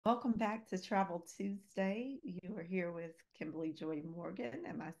Welcome back to Travel Tuesday. You are here with Kimberly Joy Morgan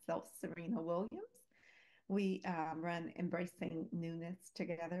and myself, Syrena Williams. We run Embracing Newness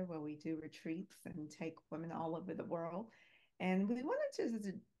together, where we do retreats and take women all over the world. And we wanted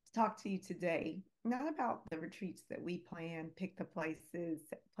to talk to you today, not about the retreats that we plan, pick the places,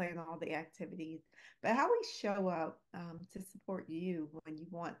 plan all the activities, but how we show up to support you when you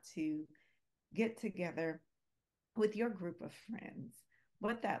want to get together with your group of friends,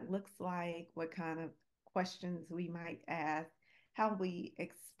 what that looks like, what kind of questions we might ask, how we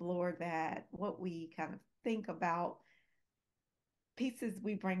explore that, what we kind of think about, pieces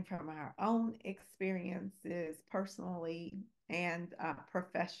we bring from our own experiences personally and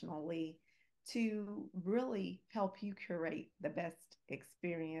professionally to really help you curate the best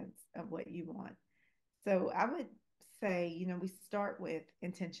experience of what you want. So I would say, we start with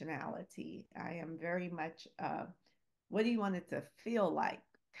intentionality. I am very much what do you want it to feel like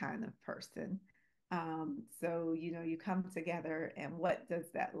kind of person. So, you come together and what does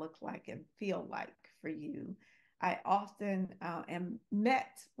that look like and feel like for you? I often am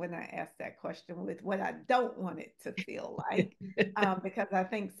met when I ask that question with what I don't want it to feel like, because I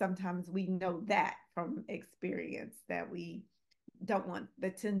think sometimes we know that from experience that we don't want the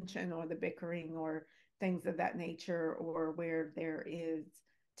tension or the bickering or things of that nature, or where there is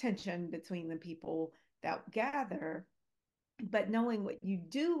tension between the people that gather. But knowing what you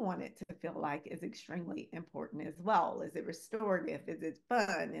do want it to feel like is extremely important as well. Is it restorative? Is it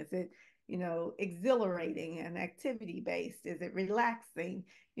fun? Is it, exhilarating and activity based? Is it relaxing?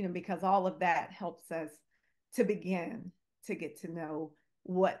 Because all of that helps us to begin to get to know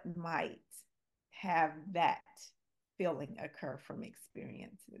what might have that feeling occur from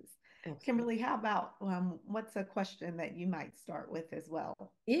experiences. Absolutely. Kimberly, how about what's a question that you might start with as well?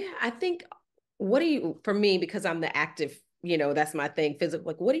 Yeah, I think what do you for me because I'm the active, that's my thing, physical.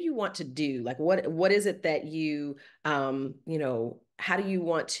 Like what do you want to do? Like what is it that how do you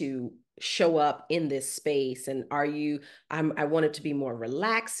want to show up in this space? And I want it to be more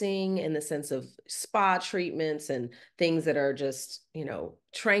relaxing in the sense of spa treatments and things that are just,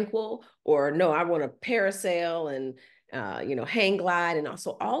 tranquil, or no, I want to parasail and hang glide, and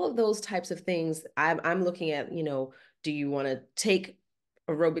also all of those types of things. I'm looking at, do you want to take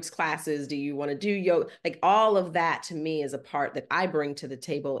aerobics classes? Do you want to do yoga? Like all of that to me is a part that I bring to the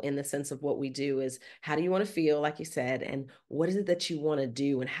table in the sense of what we do is how do you want to feel, like you said, and what is it that you want to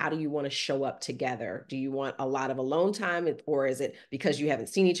do and how do you want to show up together? Do you want a lot of alone time, or is it because you haven't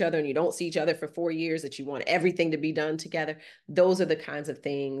seen each other and you don't see each other for 4 years that you want everything to be done together? Those are the kinds of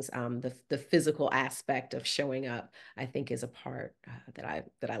things, the physical aspect of showing up, I think is a part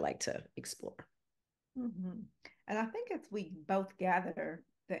that I like to explore. Mhm. And I think as we both gather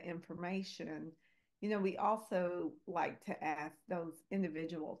the information, we also like to ask those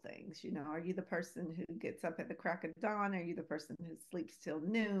individual things. Are you the person who gets up at the crack of dawn? Are you the person who sleeps till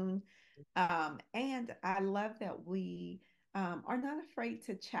noon? And I love that we are not afraid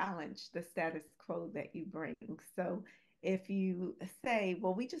to challenge the status quo that you bring. So if you say,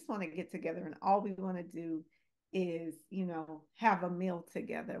 well, we just want to get together and all we want to do is, have a meal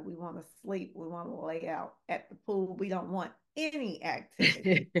together. We want to sleep. We want to lay out at the pool. We don't want any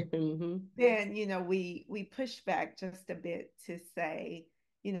activity. Mhm. Then, we push back just a bit to say,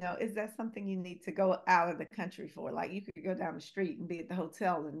 is that something you need to go out of the country for? Like you could go down the street and be at the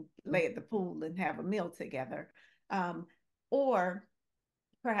hotel and lay at the pool and have a meal together. Um, or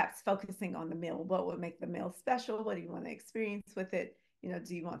perhaps focusing on the meal. What would make the meal special? What do you want to experience with it?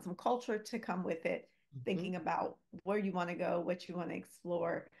 Do you want some culture to come with it? Mhm. Thinking about where you want to go, what you want to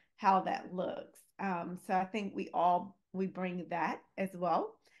explore, how that looks. So I think we bring that as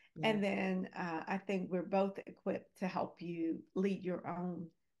well. Yeah. And then I think we're both equipped to help you lead your own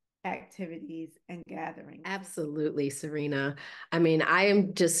activities and gatherings. Absolutely, Serena. I mean, I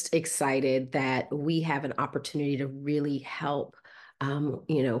am just excited that we have an opportunity to really help,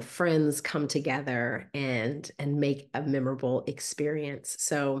 friends come together and make a memorable experience.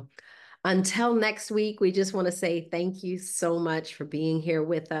 So until next week, we just want to say thank you so much for being here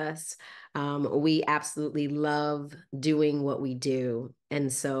with us. We absolutely love doing what we do.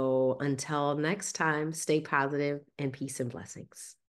 And so until next time, stay positive and peace and blessings.